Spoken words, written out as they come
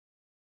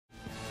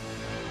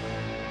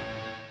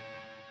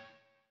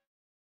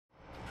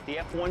The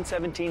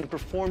F-117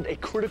 performed a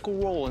critical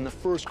role in the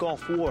first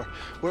Gulf War,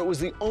 where it was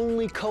the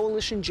only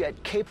coalition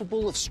jet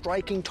capable of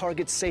striking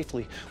targets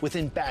safely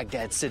within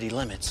Baghdad city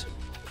limits.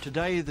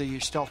 Today, the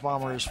stealth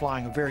bomber is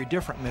flying a very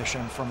different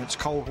mission from its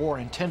Cold War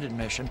intended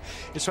mission.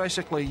 It's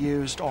basically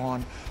used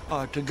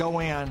to go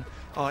in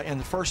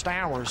the first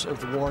hours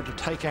of the war to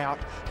take out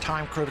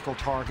time-critical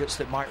targets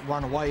that might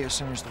run away as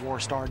soon as the war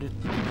started.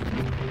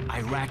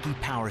 Iraqi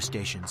power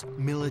stations,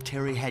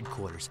 military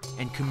headquarters,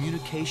 and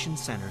communication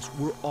centers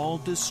were all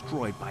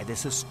destroyed by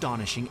this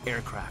astonishing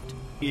aircraft.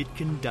 It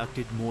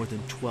conducted more than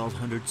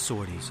 1,200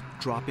 sorties,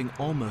 dropping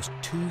almost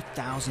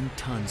 2,000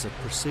 tons of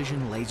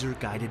precision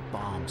laser-guided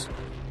bombs.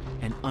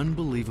 And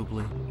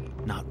unbelievably,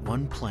 not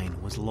one plane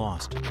was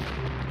lost.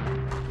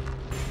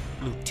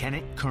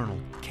 Lieutenant Colonel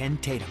Ken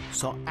Tatum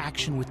saw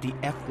action with the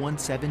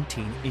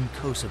F-117 in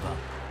Kosovo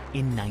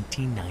in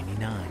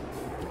 1999.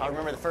 I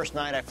remember the first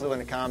night I flew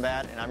into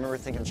combat, and I remember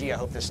thinking, gee, I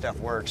hope this stuff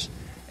works.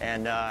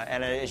 And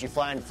as you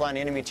fly into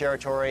enemy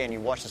territory and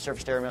you watch the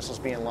surface-to-air missiles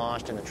being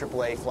launched and the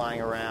AAA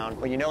flying around,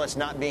 when you know it's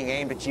not being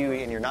aimed at you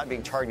and you're not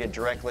being targeted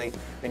directly,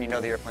 then you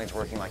know the airplane's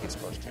working like it's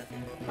supposed to.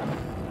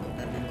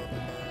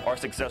 Our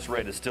success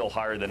rate is still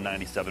higher than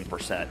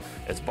 97%.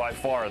 It's by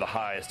far the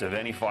highest of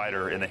any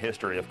fighter in the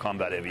history of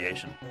combat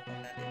aviation.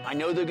 I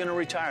know they're going to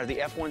retire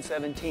the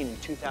F-117 in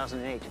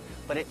 2008,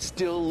 but it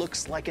still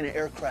looks like an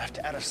aircraft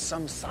out of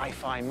some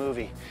sci-fi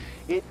movie.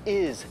 It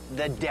is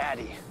the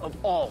daddy of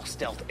all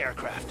stealth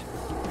aircraft.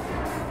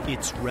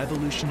 Its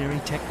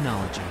revolutionary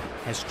technology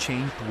has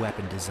changed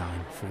weapon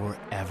design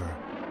forever.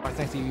 I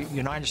think the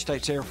United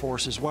States Air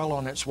Force is well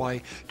on its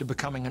way to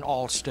becoming an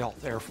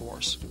all-stealth Air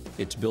Force.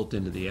 It's built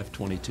into the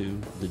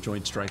F-22, the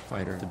Joint Strike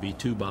Fighter, the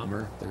B-2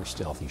 bomber. There's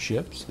stealthy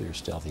ships, there's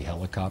stealthy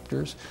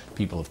helicopters.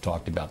 People have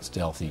talked about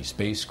stealthy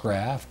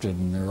spacecraft,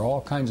 and there are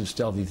all kinds of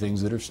stealthy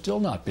things that have still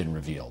not been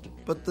revealed.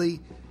 But the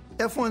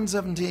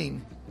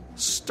F-117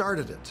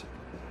 started it.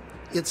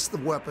 It's the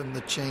weapon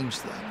that changed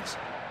things.